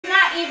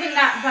even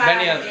that bad.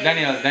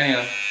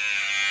 Danielle.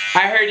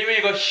 I heard you when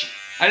you go shh.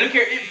 And look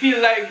here, it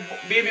feels like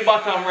baby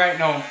bottom right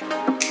now.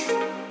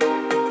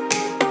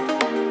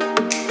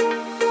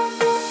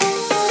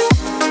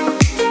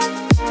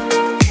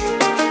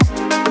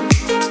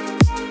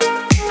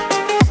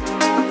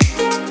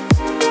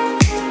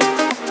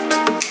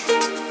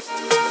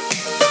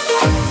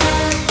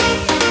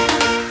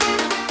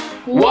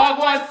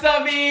 Wagwan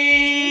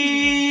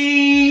Subbies!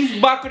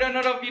 Back with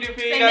another video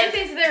for you guys.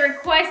 This is the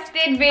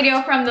requested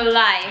video from the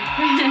live.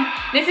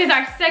 This is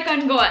our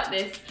second go at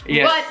this.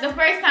 Yes. But the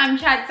first time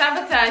Chad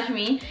sabotaged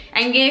me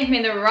and gave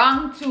me the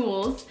wrong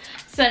tools.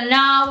 So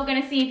now we're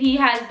gonna see if he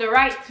has the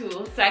right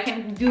tools so I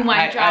can do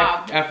my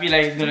job. I feel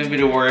like it's gonna be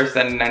the worst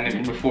than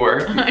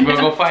before. We'll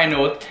go find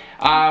out.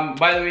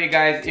 By the way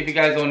guys, if you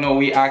guys don't know,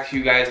 we asked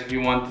you guys if you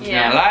want this in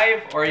a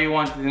live or you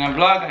want it in a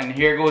vlog, and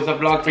here goes a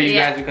vlog for you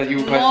guys because you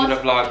requested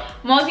a vlog.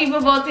 Most people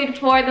voted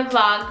for the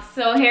vlog,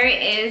 so here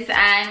it is,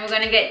 and we're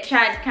gonna get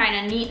Chad kind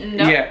of neatened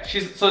up. Yeah,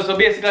 so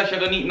basically she's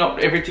gonna neaten up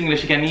everything that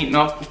she can neaten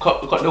up,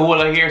 cut the whole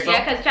of here. So.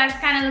 Yeah, because Chad's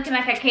kind of looking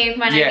like a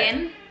caveman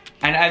again.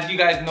 And as you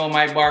guys know,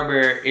 my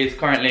barber is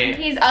currently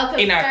he's out of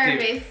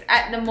inactive. service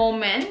at the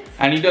moment.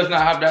 And he does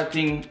not have that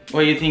thing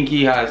what you think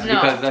he has,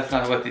 because that's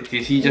not what it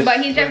is. He's just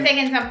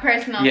taking some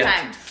personal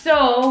time.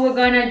 So we're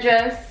gonna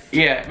just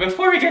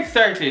before we get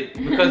started,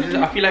 because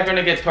I feel like we're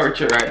gonna get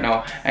tortured right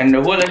now, and the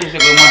whole of this is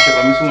gonna mash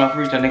up. I'm soon have to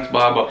reach the next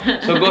barber.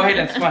 So go ahead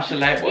and smash the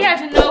like button. He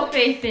has no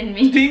faith in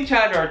me. Team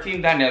Chad or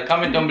Team Danielle,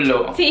 comment down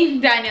below. Team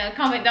Danielle,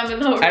 comment down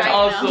below and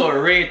also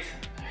rate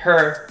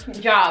her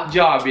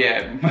job.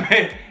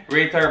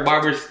 Rate her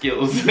barber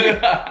skills.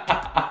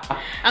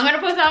 I'm gonna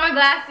put on my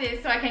glasses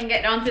so I can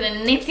get down to the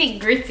nitty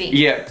gritty.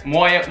 Yeah,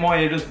 more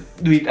you just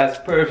do it as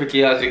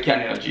perfectly as you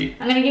can, G.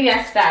 I'm gonna give you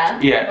a style.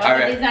 Yeah,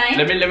 alright.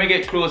 Let me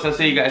get closer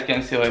so you guys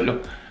can see how it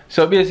looks.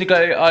 So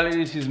basically all of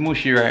this is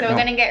mushy right now. So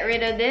we're gonna get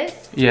rid of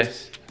this.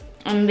 Yes.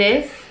 And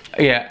this.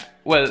 Yeah.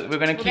 Well, we're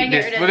gonna keep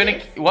this. We're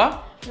gonna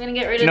what? We're gonna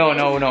get rid of this.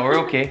 No, we're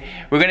okay.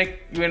 We're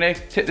gonna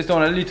take this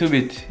down a little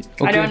bit.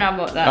 Okay? I don't know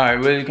about that. Alright,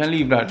 well you can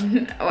leave that.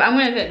 I'm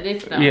gonna take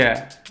this down.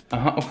 Yeah.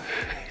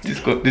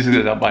 This is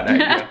a bad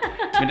idea.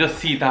 Me just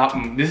see it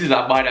happen. This is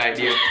a bad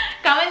idea.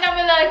 Comment down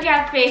below if you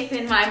have faith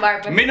in my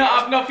barber. Me not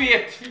have no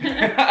faith.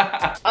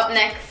 Up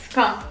next,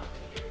 come.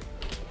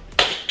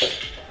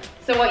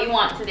 So what you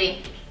want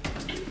today?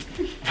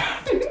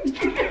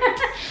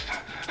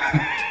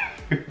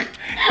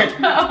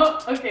 Oh,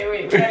 okay,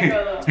 wait, we gotta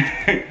go though.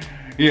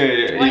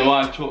 Yeah, you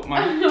want to choke,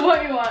 man?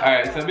 What you want?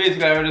 Alright, so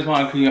basically I just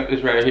want to clean up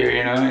this right here,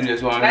 you know, and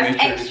just want to make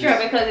sure that's extra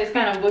because it's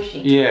kind of bushy.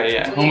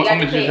 Yeah. How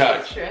much is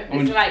that?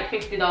 It's like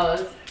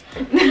 $50.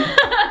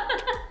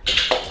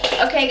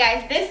 Okay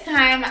guys, this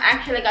time I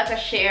actually got a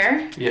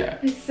share. Yeah.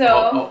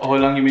 So how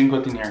long you been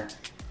cutting here?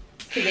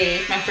 Today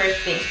is my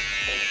first day.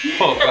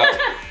 Oh god.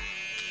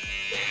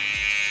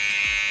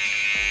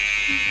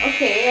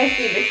 Okay, I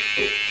see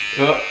this.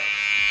 Oh,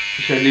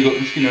 should I dig up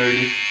the skin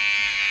already?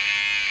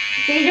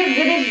 So you just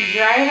did it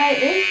dry like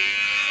this?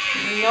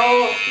 No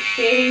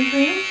shaving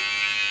cream?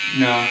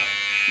 No.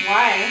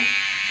 Why?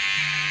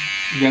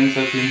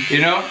 Gangsta thing. You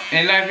know,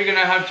 in life you're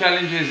gonna have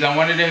challenges, and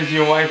one of them is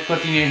your wife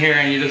cutting your hair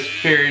and you're just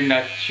fearing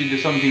that she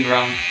did something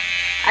wrong.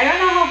 I don't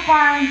know how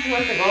far I'm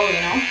supposed to go,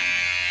 you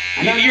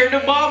know? You're the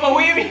barber,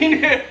 what do you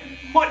mean?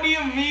 What do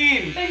you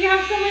mean? Because you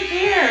have so much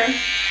hair.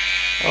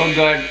 Oh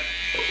god.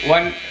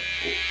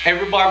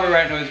 Every barber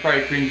right now is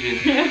probably cringing.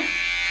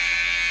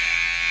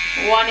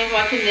 One is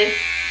watching this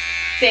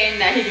saying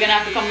that he's gonna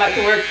have to come back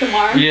to work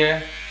tomorrow.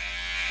 Yeah.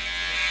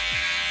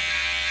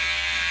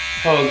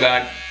 Oh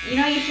god. You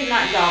know you should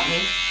not doubt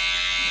me.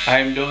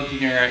 I'm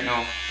doubting you right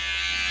now.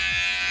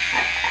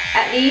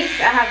 At least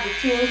I have the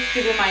tools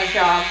to do my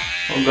job.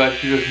 Oh god,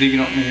 she's just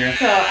digging up me here.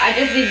 So I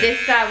just did this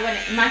side when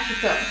it match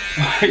it up.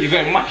 You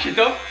gonna mash it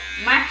up?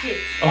 Match it.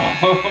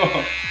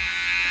 Oh,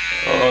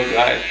 oh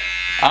god.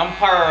 I'm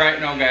para right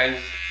now, guys.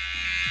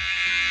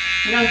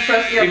 You don't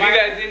trust your barber? If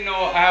you guys didn't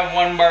know, I have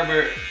one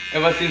barber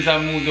ever since I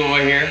moved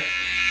over here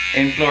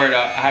in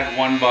Florida. I had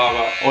one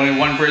barber. Only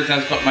one person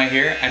has cut my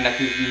hair, and that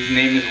is, his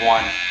name is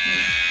Juan.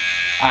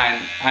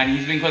 And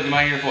he's been cutting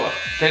my hair for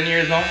 10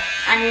 years now.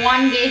 And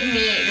Juan gave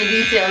me the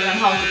details on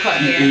how to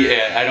cut hair.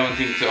 Yeah, I don't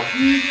think so.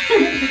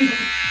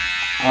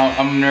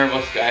 I'm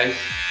nervous, guys.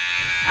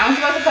 I'm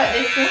supposed to cut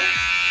this too?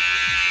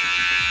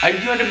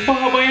 You're the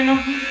barber, you know?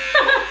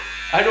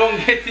 I don't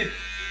get it.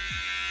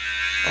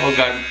 Oh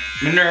god,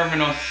 I'm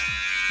nervous.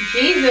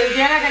 Jesus,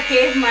 you're like a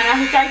caveman. I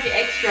have to charge you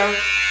extra.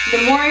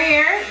 The more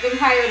hair, the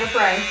higher the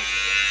price.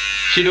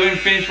 She don't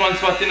finish one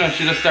spot, you know.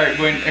 She just start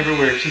going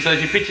everywhere. She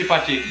said she pitchy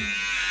patchy.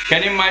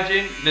 Can you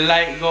imagine the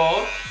light go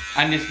out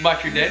and this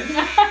battery dead?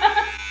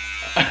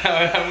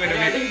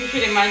 I think you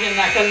should imagine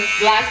that, because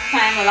last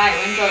time the light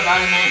went out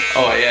all night.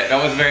 Oh yeah, that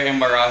was very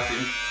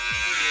embarrassing.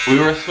 We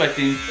were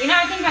sweating. You know,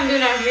 I think I'm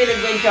doing a really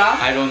good job.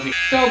 I don't think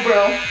so.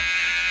 Bro,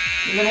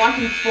 you've been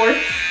watching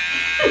sports?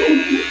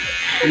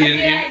 I feel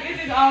like this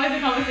is always a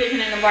conversation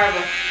in the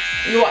barber.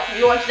 You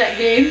watch that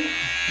game?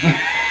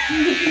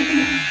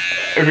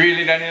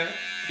 Really, Danielle?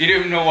 You don't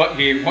even know what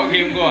game. What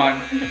game go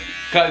on?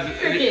 Cause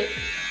cricket.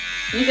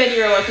 You said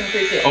you were watching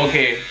cricket.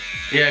 Okay.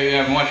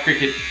 Yeah, I watch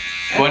cricket.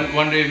 One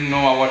don't even know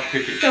I watch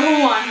cricket. So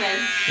who won then?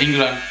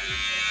 England.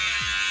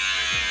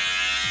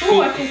 Who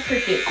watches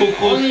cricket? Cool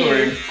Only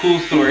story. you. Cool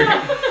story.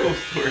 Cool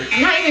story.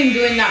 I'm not even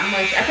doing that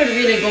much. I could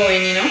really go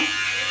in, you know?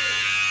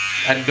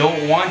 I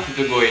don't want you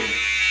to go in.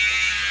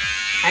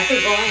 I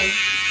could go in.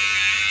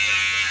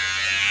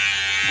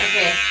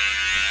 Okay.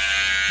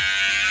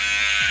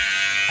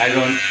 I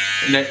don't.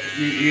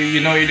 You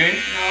know what you're doing?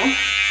 No.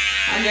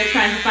 I'm just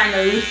trying to find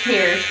the loose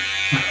hairs.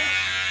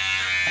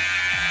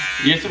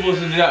 You're supposed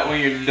to do that when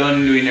you're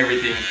done doing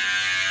everything.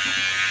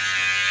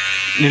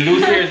 The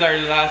loose hairs are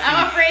the last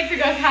I'm afraid to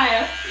go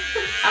higher.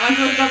 Am I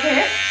supposed to go up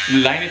here?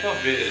 Line it up.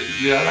 Do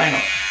that line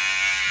up.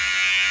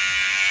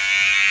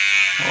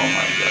 Oh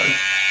my god.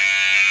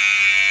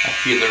 I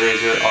feel the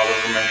razor all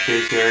over my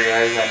face here,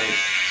 guys, and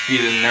it's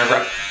feeling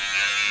nerve-wracking.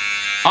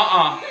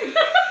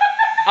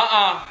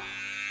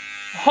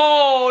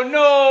 Oh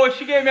no,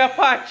 she gave me a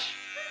patch.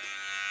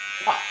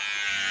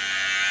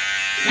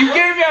 You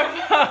gave me a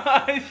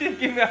patch. She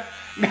gave me a...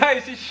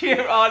 Guys, she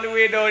shaved all the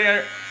way down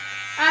here.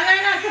 Am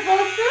I not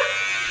supposed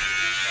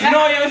to?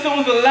 No, you're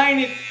supposed to line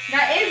it.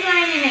 That is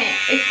lining it.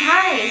 It's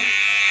tight.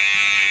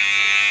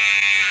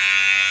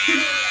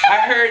 I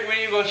heard when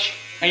you go shh,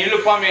 and you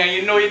look at me and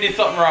you know you did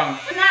something wrong.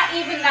 It's not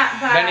even that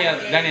bad.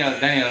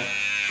 Danielle.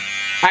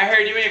 I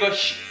heard you when you go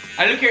shh,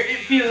 and look here,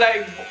 it feels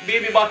like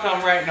baby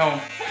bottom right now.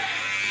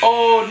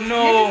 Oh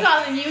no. This is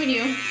all the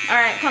new.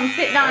 Alright, come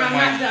sit down. Oh I'm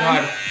my not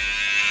done. God.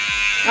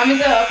 Want me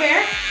to go up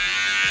here?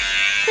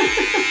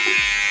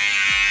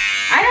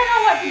 I don't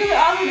know what to do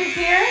with all of this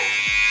here.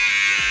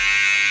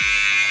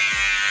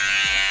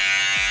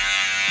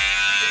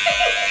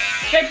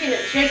 Stretch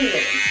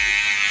it.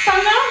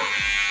 Come down.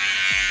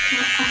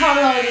 How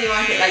low do you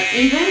want it? Like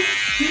even?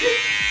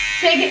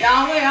 Take it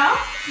all the way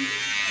off.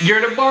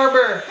 You're the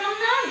barber. Come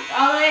down.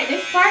 All the way at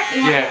this part.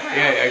 You want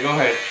Yeah, go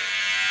ahead.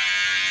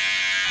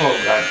 Oh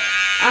god.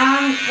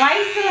 Why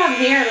you still have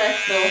hair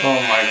left though? Oh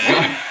my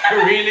god.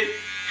 Really?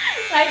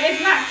 Like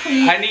it's not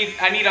clean.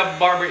 I need a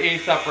barber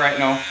ASAP right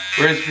now.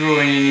 Where's Drew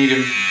when you need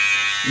him?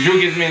 Drew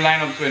gives me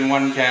lineups when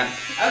one can't.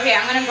 Okay,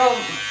 I'm gonna go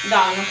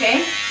down,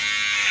 okay?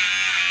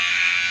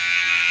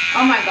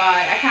 Oh my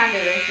god, I can't do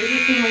this. This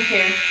is too much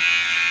hair.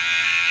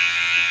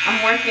 I'm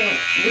working.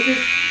 This is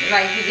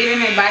like you're giving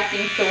me bad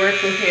things to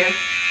work with here.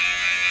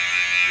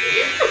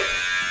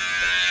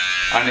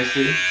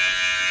 Honestly.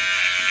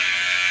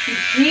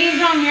 Jeez,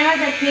 you're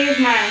like a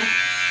caveman.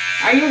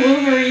 Are you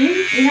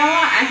Wolverine? You know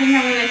what? I think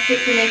I'm gonna stick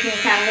to making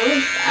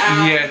candles.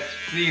 Yes,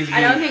 please do.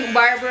 I don't think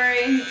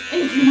barbering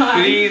is my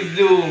Please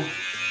do.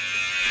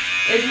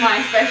 Is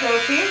my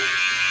specialty.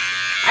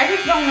 I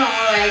just don't know,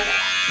 like,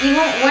 you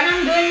know, when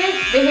I'm doing this,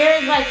 the hair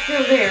is like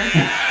still there.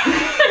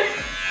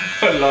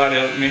 Lord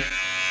help me.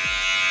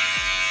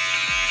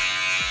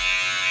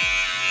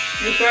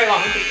 You sure you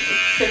want me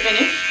to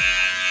finish?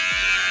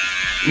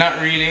 Not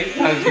really.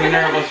 I'm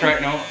nervous right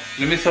now.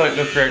 Let me see how it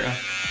looks right now.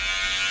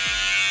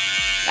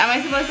 Am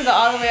I supposed to go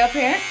all the way up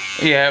here?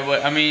 Yeah,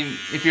 but I mean,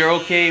 if you're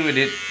okay with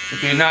it,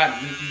 if you're not,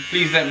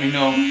 please let me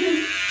know.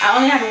 I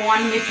only had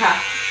one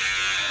mishap.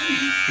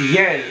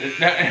 Yeah,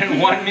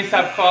 one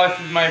mishap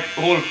causes my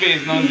whole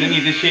face. Now they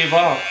need to shave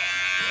off.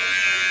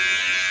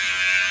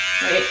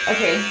 Wait,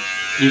 okay.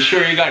 You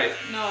sure you got it?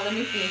 No, let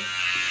me see.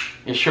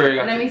 You sure you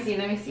got Let it? me see.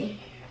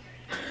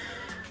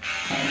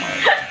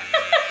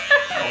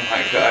 Oh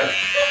my god.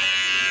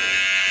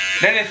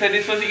 Danielle said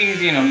this was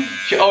easy, you know.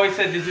 She always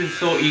said this is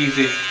so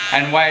easy.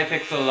 And why it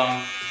takes so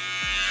long.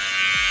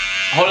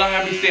 How long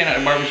have you staying at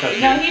the barbershop?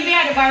 You know, he'd be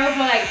at the barber for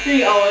like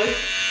 3 hours.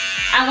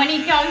 And when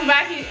he comes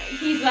back,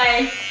 he's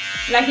like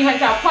he went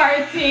to a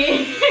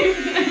party.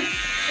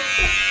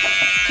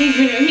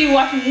 He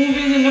watched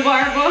movies in the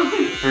barber.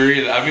 For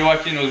real, I've been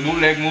watching those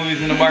bootleg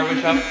movies in the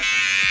barbershop.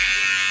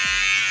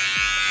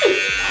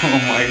 Oh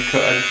my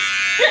god.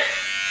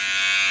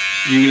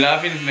 You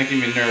laughing is making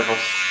me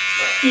nervous.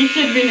 You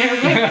should be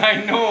nervous.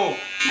 I know.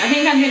 I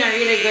think I'm doing a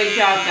really good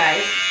job,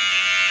 guys.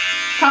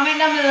 Comment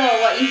down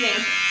below what you think.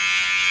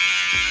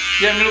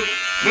 Yeah,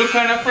 look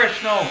kind of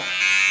fresh now.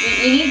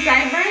 You need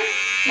sideburns?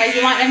 Like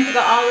you want them to go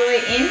all the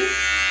way in?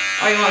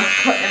 Or you want to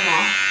cut them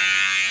off?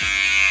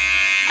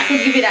 I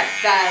could give you that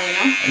style, you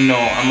know? No,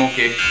 I'm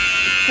okay.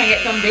 Can I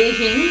get some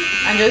Beijing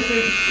and just...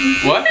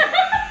 What?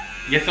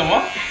 Get some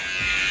what?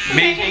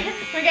 Beijing?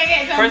 We can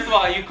get some... First of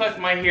all, you cut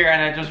my hair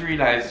and I just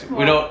realized what?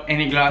 Without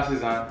any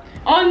glasses on.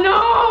 Oh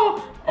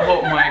no!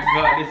 Oh my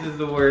god, this is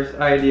the worst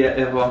idea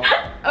ever.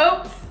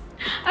 Oops,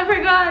 I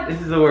forgot.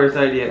 This is the worst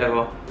idea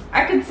ever.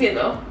 I could see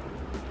though.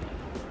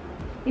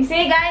 You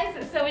see guys,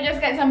 so we just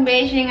get some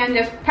Beijing and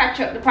just patch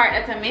up the part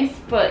that I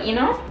missed, but you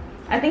know,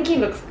 I think he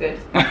looks good.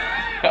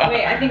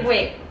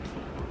 Wait.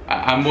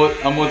 I'm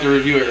about to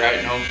review it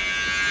right now.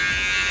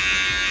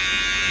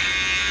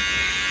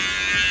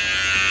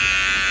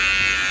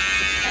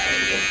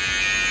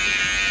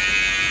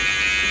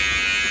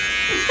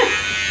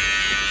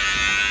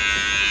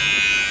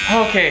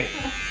 Okay.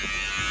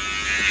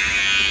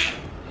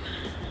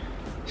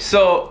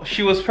 So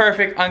she was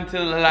perfect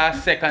until the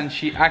last second.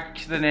 She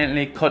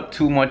accidentally cut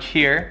too much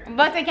hair.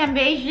 But I can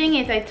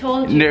Beijing it, I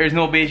told you. There is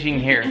no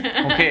Beijing hair,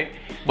 okay?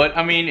 But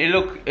I mean, You're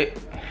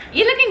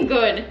looking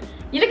good.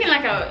 You're looking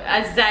like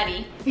a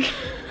zaddy.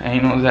 I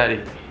ain't no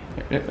zaddy.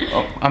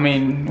 Oh, I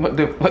mean,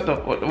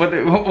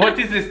 what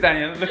is this,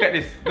 Daniel? Look at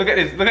this. Look at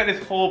this. Look at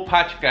this whole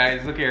patch,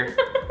 guys. Look here.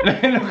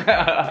 Look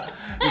at,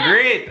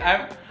 great.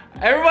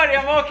 Everybody,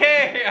 I'm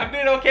okay. I'm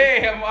doing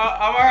okay. I'm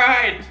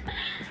alright.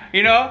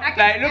 You know,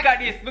 like look at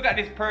this. Look at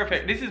this.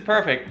 Perfect. This is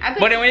perfect.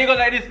 But then when you go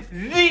like this,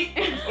 Z.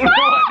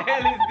 What the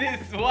hell is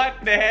this? What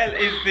the hell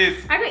is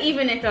this? I could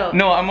even it out.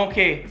 No, I'm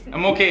okay.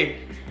 I'm okay.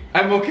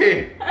 I'm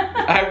okay.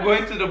 I'm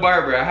going to the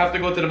barber. I have to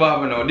go to the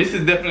barber now. This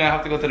is definitely I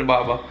have to go to the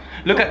barber.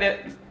 Look at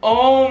that.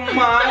 Oh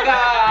my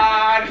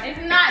God. It's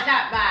not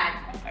that bad.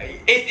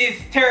 It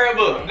is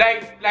terrible.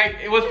 Like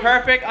it was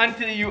perfect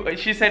until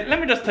she said, let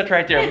me just touch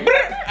right there.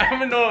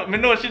 I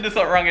know she did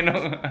something wrong, you know.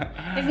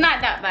 It's not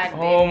that bad, babe.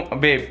 Oh,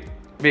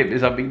 babe,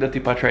 there's a big dirty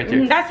patch right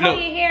there. That's how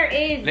your hair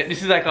is.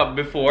 This is like a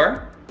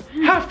before,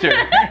 after. It's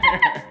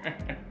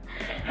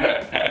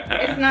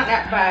not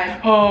that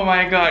bad. Oh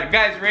my God,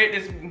 guys, rate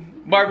this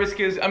barber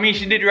skills. I mean,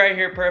 she did right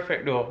here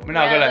perfect though. I'm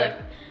not gonna lie.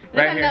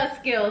 Look at those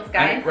skills,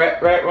 guys.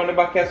 Right on the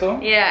back castle.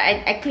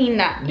 Yeah, I cleaned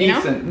that.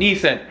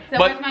 Decent. So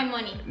where's my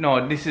money?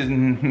 No, this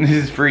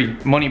is free.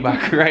 Money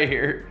back right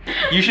here.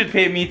 You should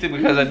pay me too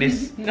because of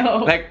this. No.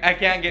 Like I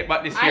can't get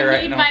back this hair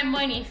right now. I need my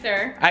money,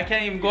 sir. I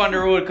can't even go on the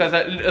road because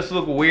it just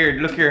look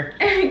weird. Look here.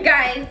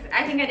 Guys,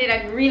 I think I did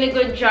a really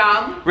good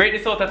job. Rate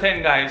this out of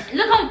 10, guys.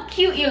 Look how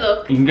cute you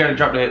look. You gotta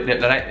drop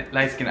the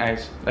light skin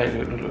eyes.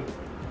 Look.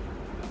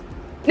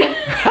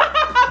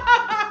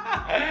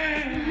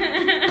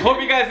 Hope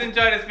you guys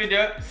enjoyed this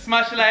video.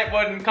 Smash the like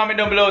button, comment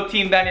down below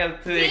Team Danielle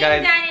today,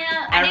 guys.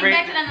 Danielle, I did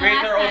better than the rate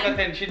last her out time. of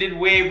 10. She did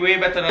way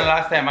better than the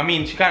last time. I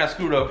mean, she kind of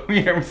screwed up.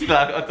 We are still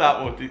on top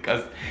about it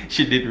because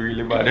she did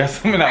really bad. I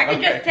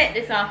can just take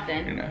this off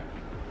then. You know.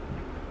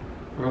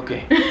 We're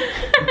okay.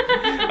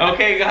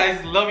 Okay,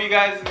 guys, love you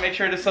guys. Make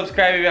sure to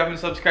subscribe if you haven't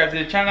subscribed to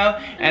the channel.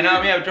 And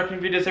we have dropping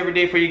videos every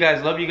day for you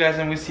guys. Love you guys,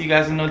 and we'll see you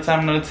guys another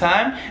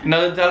time.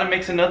 Another dollar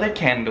makes another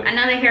candle.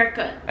 Another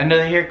haircut.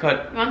 Another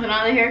haircut. You want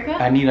another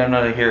haircut? I need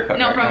another haircut.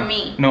 No, right from now.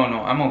 me. No,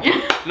 I'm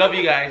okay. Love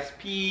you guys.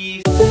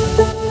 Peace.